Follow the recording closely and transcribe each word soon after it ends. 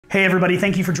Hey everybody,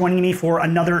 thank you for joining me for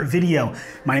another video.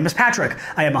 My name is Patrick.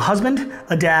 I am a husband,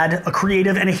 a dad, a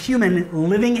creative, and a human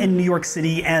living in New York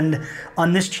City, and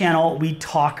on this channel we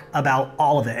talk about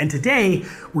all of it. And today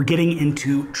we're getting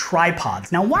into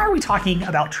tripods. Now, why are we talking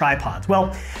about tripods?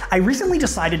 Well, I recently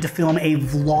decided to film a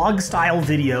vlog style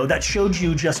video that showed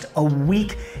you just a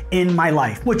week in my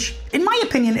life, which in my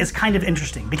opinion is kind of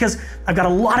interesting because I've got a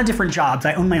lot of different jobs.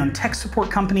 I own my own tech support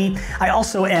company. I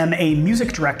also am a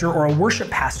music director or a worship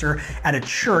pastor at a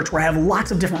church where I have lots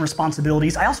of different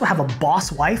responsibilities. I also have a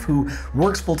boss wife who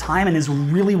works full time and is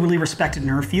really respected in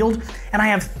her field. And I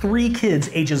have 3 kids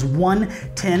ages 1,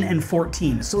 10, and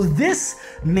 14. So this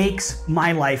makes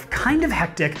my life kind of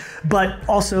hectic, but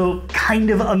also kind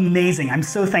of amazing. I'm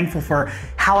so thankful for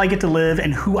how I get to live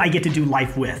and who I get to do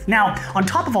life with. Now, on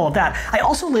top of all of that, I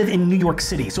also live in New York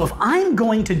City. So if I'm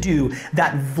going to do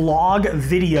that vlog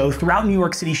video throughout New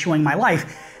York City showing my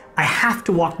life, I have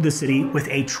to walk through the city with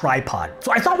a tripod.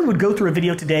 So I thought we would go through a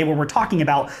video today where we're talking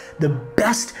about the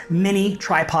best mini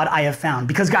tripod I have found.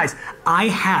 Because guys, I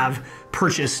have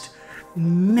purchased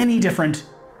many different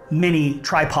mini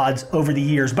tripods over the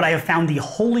years, but I have found the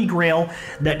holy grail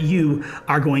that you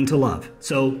are going to love.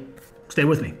 So stay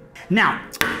with me. Now,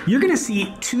 you're gonna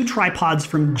see 2 tripods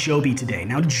from Joby today.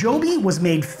 Now, Joby was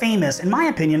made famous, in my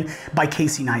opinion, by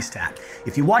Casey Neistat.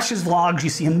 If you watch his vlogs, you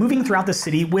see him moving throughout the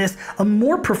city with a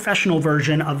more professional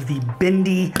version of the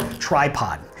bendy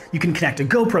tripod. You can connect a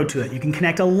GoPro to it, you can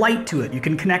connect a light to it, you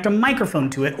can connect a microphone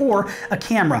to it, or a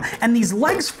camera. And these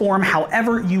legs form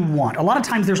however you want. A lot of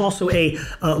times there's also a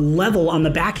level on the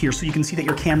back here so you can see that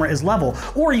your camera is level.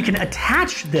 Or you can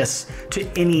attach this to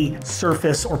any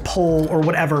surface or pole or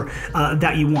whatever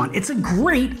that you want. It's a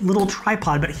great little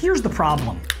tripod, but here's the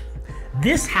problem.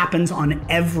 This happens on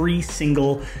every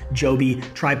single Joby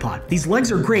tripod. These legs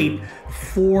are great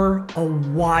for a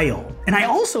while. And I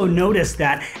also noticed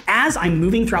that as I'm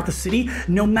moving throughout the city,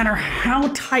 no matter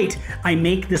how tight I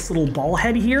make this little ball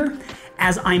head here,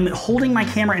 as I'm holding my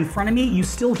camera in front of me, you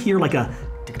still hear like a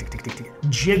tick, tick, tick, tick, tick,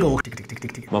 jiggle. Tick, tick, tick,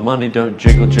 tick, tick. My money don't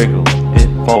jiggle, jiggle,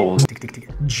 it folds. Tick, tick, tick,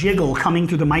 jiggle coming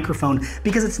through the microphone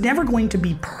because it's never going to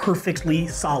be perfectly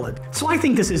solid. So I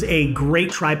think this is a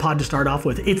great tripod to start off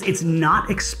with. It's not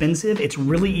expensive, it's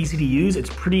really easy to use,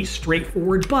 it's pretty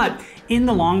straightforward, but in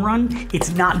the long run,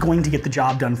 it's not going to get the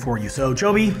job done for you. So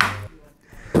Joby,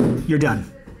 you're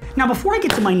done. Now, before I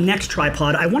get to my next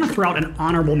tripod, I want to throw out an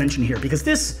honorable mention here because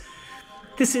this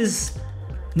is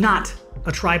not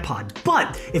a tripod.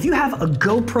 But if you have a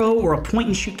GoPro or a point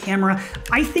and shoot camera,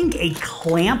 I think a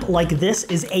clamp like this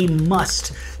is a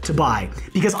must to buy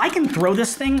because I can throw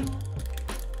this thing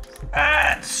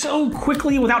so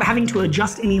quickly without having to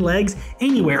adjust any legs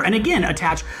anywhere. And again,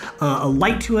 attach a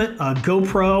light to it, a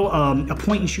GoPro, a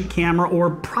point and shoot camera,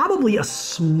 or probably a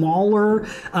smaller,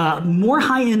 more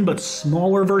high-end but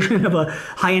smaller version of a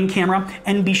high-end camera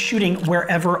and be shooting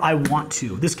wherever I want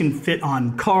to. This can fit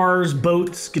on cars,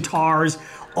 boats, guitars,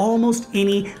 almost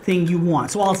anything you want.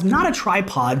 So while it's not a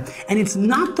tripod and it's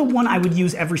not the one I would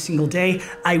use every single day,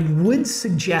 I would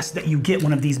suggest that you get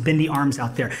one of these bendy arms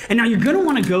out there. And now you're gonna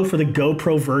wanna go for the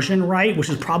GoPro version, right? Which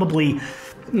is probably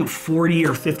 40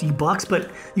 or 50 bucks,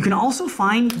 but you can also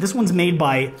find, this one's made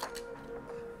by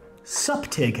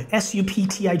Suptig,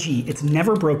 S-U-P-T-I-G. It's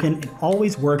never broken, it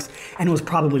always works, and it was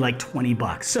probably like 20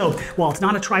 bucks. So while it's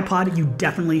not a tripod, you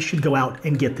definitely should go out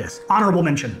and get this. Honorable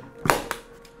mention.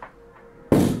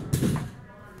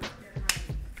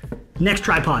 Next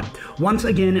tripod, once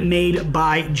again made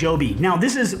by Joby. Now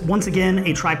this is once again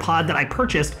a tripod that I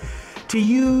purchased to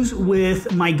use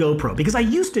with my GoPro because I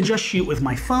used to just shoot with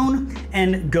my phone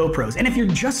and GoPros. And if you're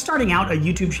just starting out a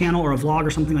YouTube channel or a vlog or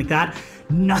something like that,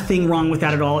 nothing wrong with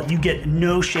that at all. You get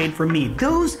no shade from me.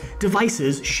 Those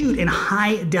devices shoot in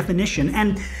high definition.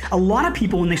 And a lot of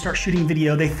people, when they start shooting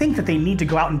video, they think that they need to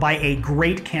go out and buy a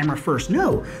great camera first.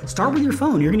 No, start with your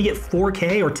phone. You're gonna get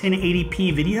 4K or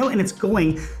 1080p video and it's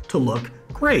going to look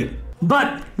great.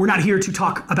 But we're not here to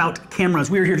talk about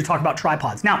cameras. We're here to talk about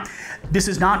tripods. Now, this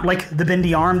is not like the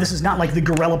bendy arm. This is not like the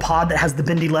GorillaPod that has the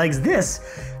bendy legs. This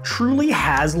truly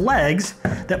has legs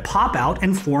that pop out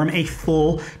and form a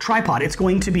full tripod. It's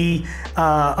going to be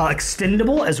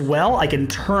extendable as well. I can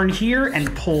turn here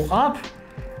and pull up.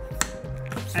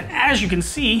 And as you can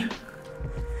see,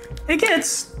 it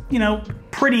gets,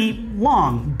 pretty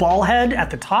long. Ball head at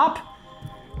the top,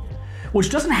 which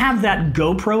doesn't have that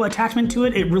GoPro attachment to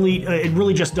it. It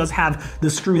really just does have the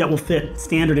screw that will fit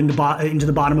standard into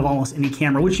the bottom of almost any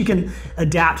camera, which you can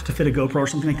adapt to fit a GoPro or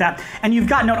something like that. And you've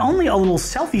got not only a little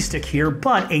selfie stick here,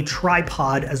 but a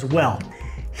tripod as well.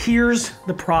 Here's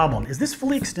the problem. Is this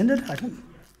fully extended?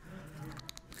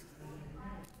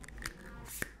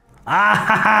 Ah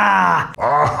ha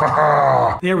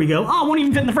ha! There we go. Oh, it won't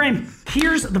even fit in the frame.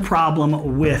 Here's the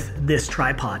problem with this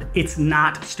tripod. It's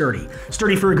not sturdy.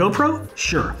 Sturdy for a GoPro?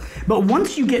 Sure. But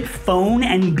once you get phone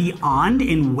and beyond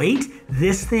in weight,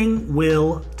 this thing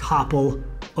will topple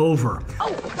over.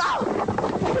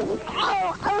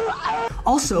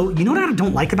 Also, you know what I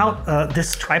don't like about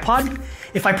this tripod?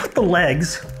 If I put the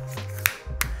legs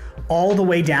all the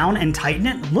way down and tighten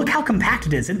it, look how compact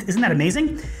it is. Isn't that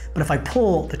amazing? But if I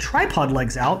pull the tripod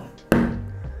legs out,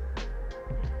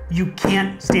 you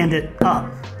can't stand it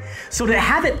up. So to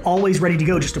have it always ready to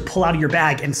go, just to pull out of your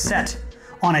bag and set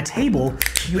on a table,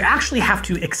 you actually have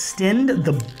to extend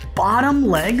the bottom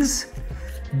legs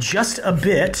just a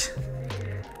bit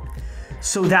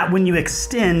so that when you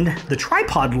extend the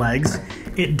tripod legs,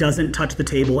 it doesn't touch the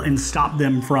table and stop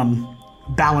them from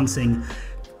balancing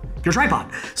your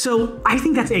tripod. So I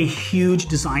think that's a huge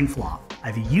design flaw.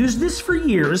 I've used this for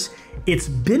years. It's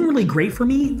been really great for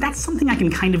me. That's something I can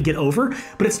kind of get over,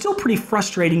 but it's still pretty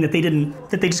frustrating that they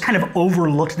just kind of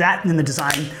overlooked that in the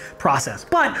design process.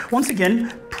 But once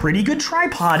again, pretty good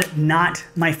tripod, not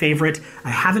my favorite. I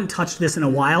haven't touched this in a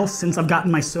while since I've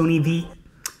gotten my Sony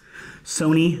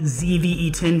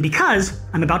ZV-E10 because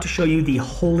I'm about to show you the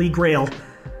holy grail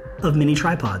of mini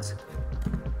tripods.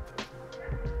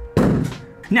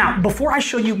 Now, before I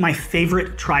show you my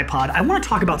favorite tripod, I want to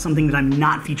talk about something that I'm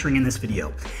not featuring in this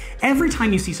video. Every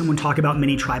time you see someone talk about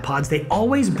mini tripods, they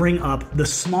always bring up the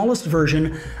smallest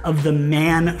version of the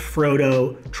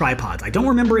Manfrotto tripods. I don't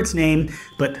remember its name,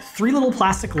 but 3 little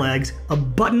plastic legs, a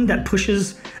button that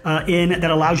pushes in that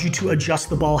allows you to adjust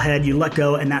the ball head. You let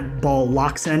go and that ball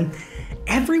locks in.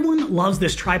 Everyone loves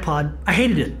this tripod. I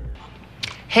hated it.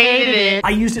 Hated it. I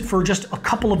used it for just a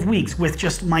couple of weeks with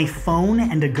just my phone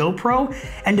and a GoPro,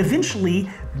 and eventually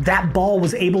that ball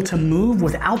was able to move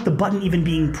without the button even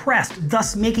being pressed,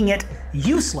 thus making it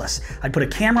useless. I'd put a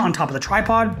camera on top of the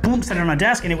tripod, boom, set it on a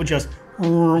desk, and it would just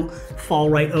fall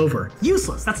right over.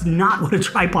 Useless. That's not what a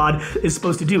tripod is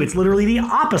supposed to do. It's literally the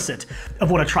opposite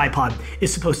of what a tripod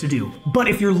is supposed to do. But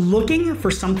if you're looking for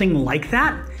something like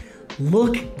that,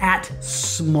 look at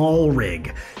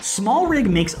SmallRig. SmallRig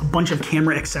makes a bunch of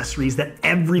camera accessories that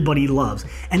everybody loves,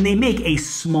 and they make a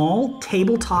small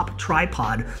tabletop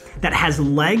tripod that has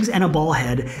legs and a ball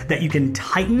head that you can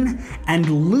tighten and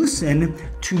loosen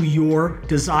to your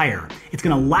desire. It's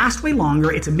gonna last way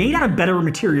longer. It's made out of better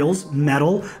materials,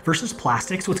 metal versus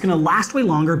plastic, so it's gonna last way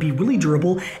longer, be really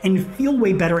durable, and feel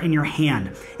way better in your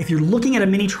hand. If you're looking at a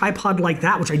mini tripod like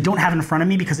that, which I don't have in front of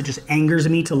me because it just angers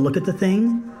me to look at the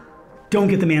thing, don't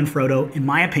get the Manfrotto, in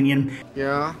my opinion.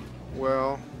 Yeah,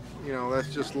 well, you know, that's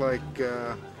just like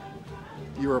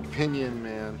your opinion,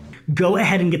 man. Go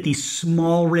ahead and get the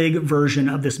SmallRig version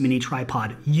of this mini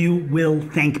tripod. You will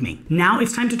thank me. Now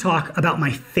it's time to talk about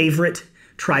my favorite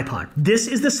tripod. This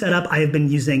is the setup I have been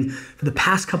using for the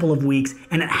past couple of weeks,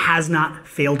 and it has not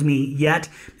failed me yet,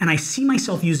 and I see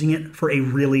myself using it for a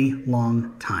really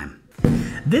long time.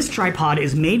 This tripod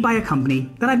is made by a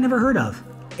company that I've never heard of.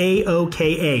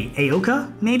 Aoka,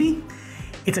 maybe?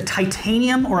 It's a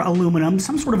titanium or aluminum,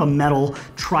 some sort of a metal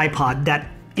tripod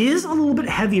that is a little bit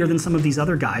heavier than some of these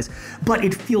other guys, but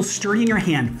it feels sturdy in your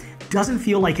hand. Doesn't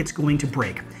feel like it's going to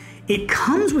break. It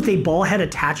comes with a ball head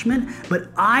attachment, but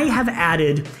I have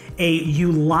added a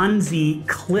Ulanzi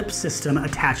clip system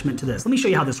attachment to this. Let me show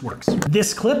you how this works.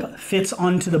 This clip fits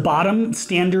onto the bottom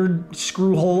standard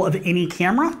screw hole of any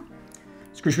camera.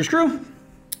 Screw, screw, screw.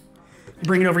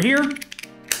 Bring it over here.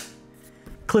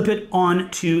 Clip it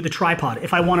onto the tripod.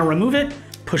 If I want to remove it,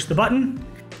 push the button,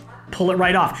 pull it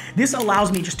right off. This allows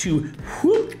me just to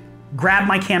whoop, grab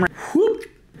my camera, whoop,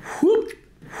 whoop,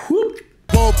 whoop.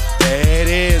 Whoop, there it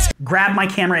is. Grab my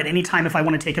camera at any time if I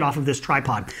want to take it off of this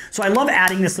tripod. So I love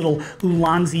adding this little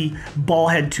Ulanzi ball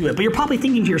head to it. But you're probably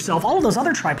thinking to yourself, all of those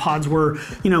other tripods were,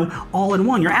 you know, all in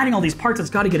one. You're adding all these parts, it's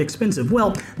got to get expensive.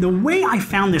 Well, the way I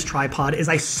found this tripod is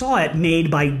I saw it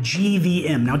made by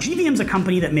GVM. Now, GVM is a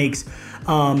company that makes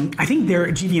I think their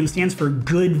GVM stands for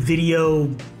Good Video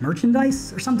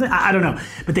Merchandise or something. I don't know.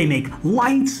 But they make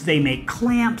lights, they make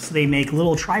clamps, they make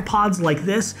little tripods like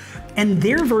this. And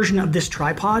their version of this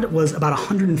tripod was about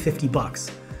 150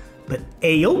 bucks. But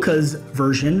Aoka's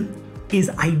version is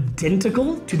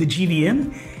identical to the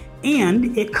GVM,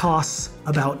 and it costs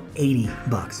about 80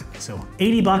 bucks. So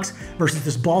 80 bucks versus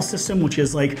this ball system, which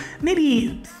is like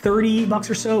maybe 30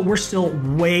 bucks or so. We're still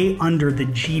way under the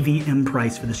GVM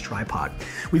price for this tripod.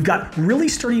 We've got really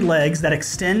sturdy legs that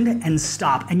extend and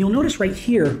stop. And you'll notice right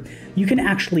here, you can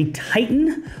actually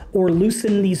tighten or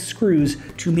loosen these screws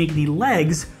to make the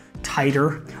legs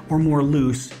tighter or more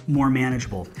loose, more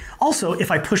manageable. Also, if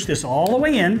I push this all the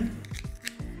way in,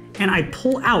 and I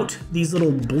pull out these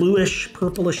little bluish,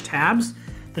 purplish tabs,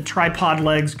 the tripod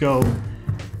legs go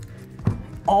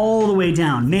all the way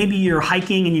down. Maybe you're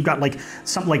hiking and you've got like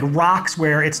something like rocks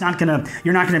where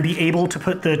you're not gonna be able to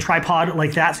put the tripod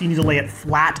like that, so you need to lay it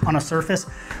flat on a surface.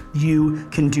 You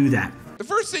can do that. The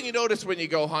first thing you notice when you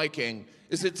go hiking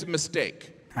is it's a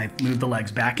mistake. I move the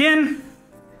legs back in,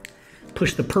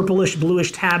 push the purplish,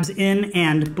 bluish tabs in,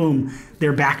 and boom,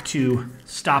 they're back to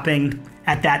stopping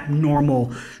at that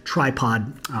normal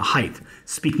tripod height.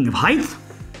 Speaking of height,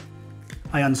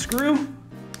 I unscrew,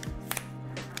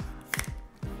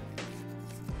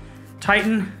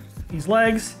 tighten these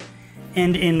legs,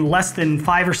 and in less than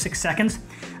 5 or 6 seconds,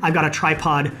 I've got a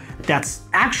tripod that's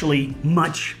actually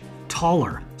much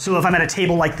taller. So if I'm at a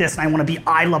table like this and I want to be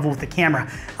eye level with the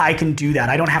camera, I can do that.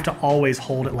 I don't have to always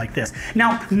hold it like this.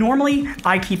 Now, normally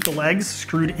I keep the legs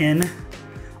screwed in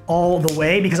all the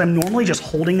way because I'm normally just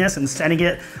holding this and setting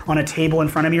it on a table in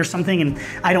front of me or something, and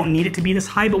I don't need it to be this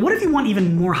high. But what if you want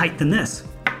even more height than this?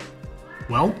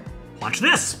 Well, watch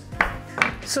this.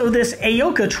 So this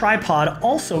Aoka tripod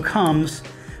also comes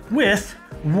with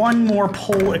one more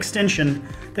pole extension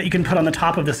that you can put on the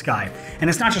top of this guy. And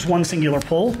it's not just one singular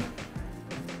pole.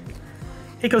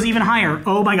 It goes even higher.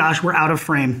 Oh my gosh, we're out of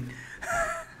frame.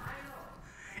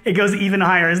 It goes even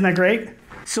higher, isn't that great?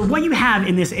 So what you have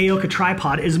in this Aoka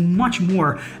tripod is much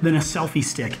more than a selfie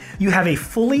stick. You have a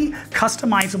fully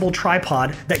customizable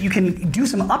tripod that you can do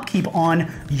some upkeep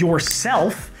on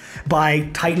yourself by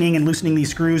tightening and loosening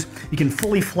these screws. You can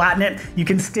fully flatten it. You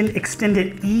can extend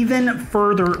it even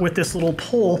further with this little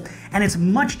pole, and it's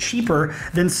much cheaper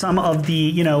than some of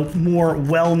the, more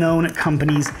well-known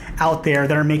companies out there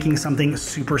that are making something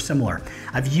super similar.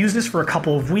 I've used this for a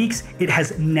couple of weeks. It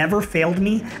has never failed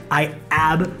me. I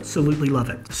absolutely love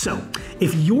it. So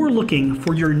if you're looking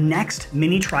for your next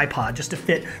mini tripod just to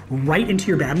fit right into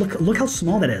your bag, look how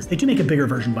small that is. They do make a bigger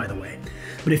version, by the way.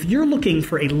 But if you're looking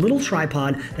for a little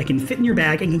tripod that can fit in your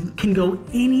bag and can go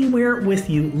anywhere with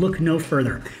you, look no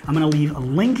further. I'm gonna leave a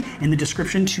link in the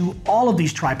description to all of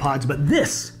these tripods, but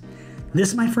this,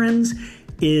 my friends,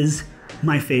 is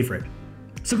my favorite.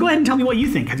 So go ahead and tell me what you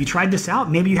think. Have you tried this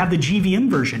out? Maybe you have the GVM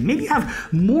version. Maybe you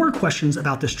have more questions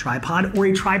about this tripod or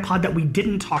a tripod that we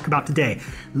didn't talk about today.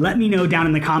 Let me know down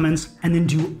in the comments, and then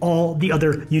do all the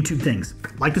other YouTube things.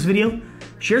 Like this video,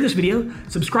 share this video,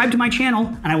 subscribe to my channel,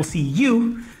 and I will see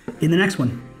you in the next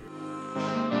one.